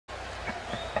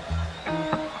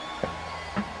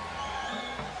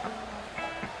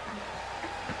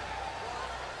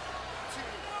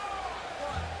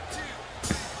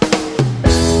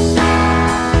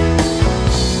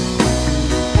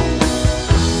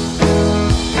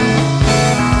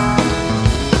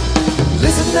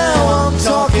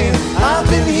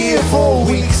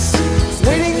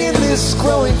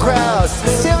crowd,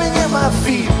 staring at my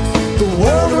feet. The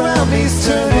world around me's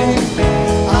turning,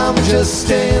 I'm just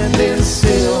standing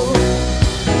still.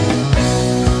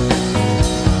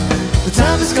 The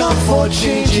time has come for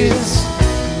changes.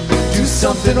 Do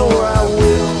something or I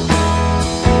will.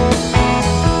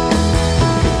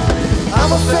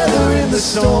 I'm a feather in the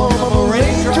storm, I'm a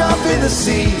raindrop in the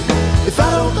sea. If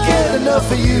I don't get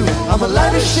enough of you, I'm a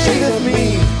lighter shade of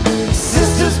me.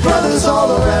 Sisters, brothers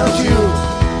all around you,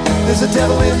 there's a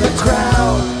devil in the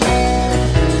crowd.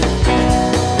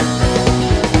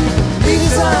 Meet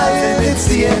Zion, it's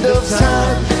the end of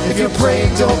time. If you're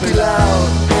praying, don't be loud.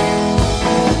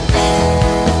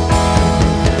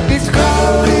 It's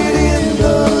crowded in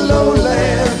the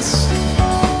lowlands,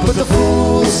 but the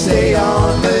fools stay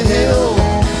on the hill.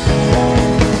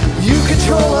 You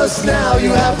control us now, you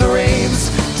have the reins.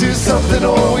 Do something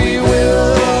or we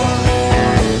will.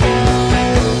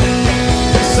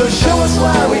 So show us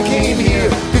why we came here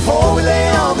before we lay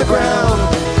on the ground.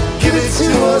 Give it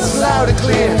to us loud and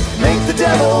clear. Make the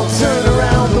devil turn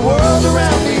around. The world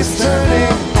around me is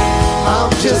turning,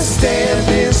 I'm just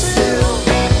standing still.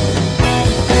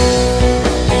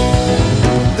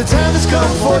 The time has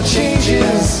come for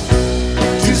changes.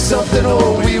 Do something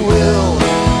or we will.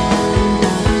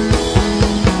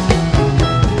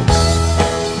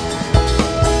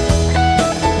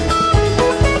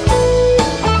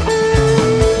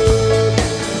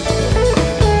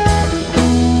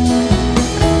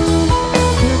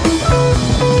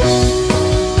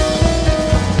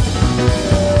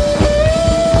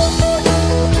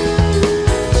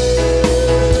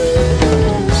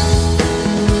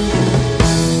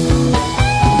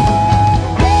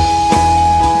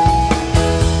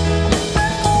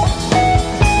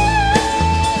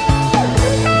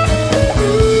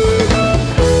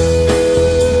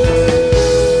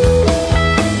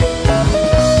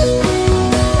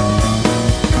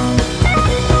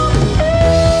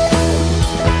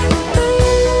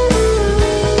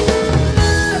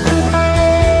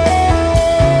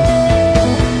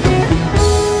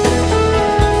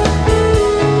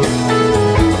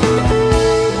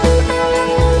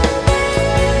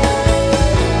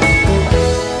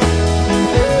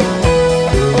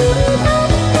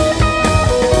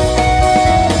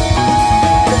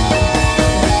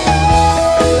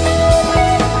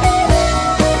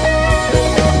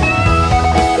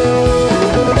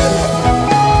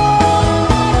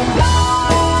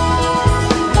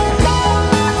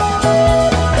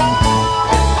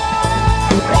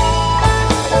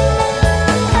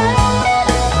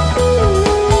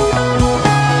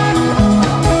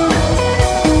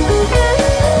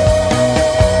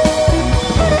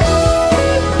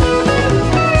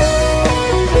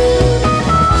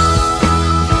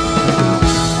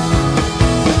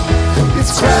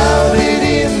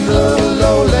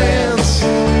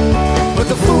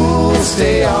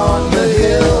 Stay on the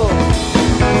hill.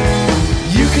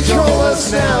 You control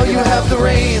us now, you have the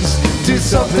reins. Do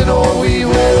something or we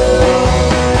will.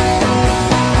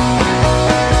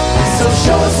 So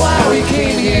show us why we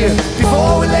came here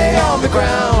before we lay on the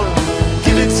ground.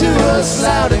 Give it to us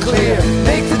loud and clear.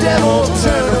 Make the devil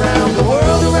turn around. The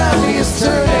world around me is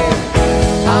turning,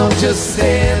 I'm just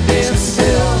standing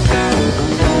still.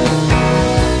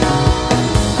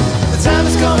 The time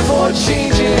has come for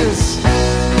changes.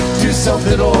 Do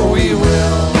something or we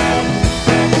will.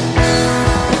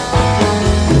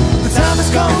 The time has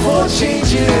come for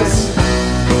changes.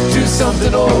 Do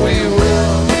something or we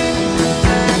will.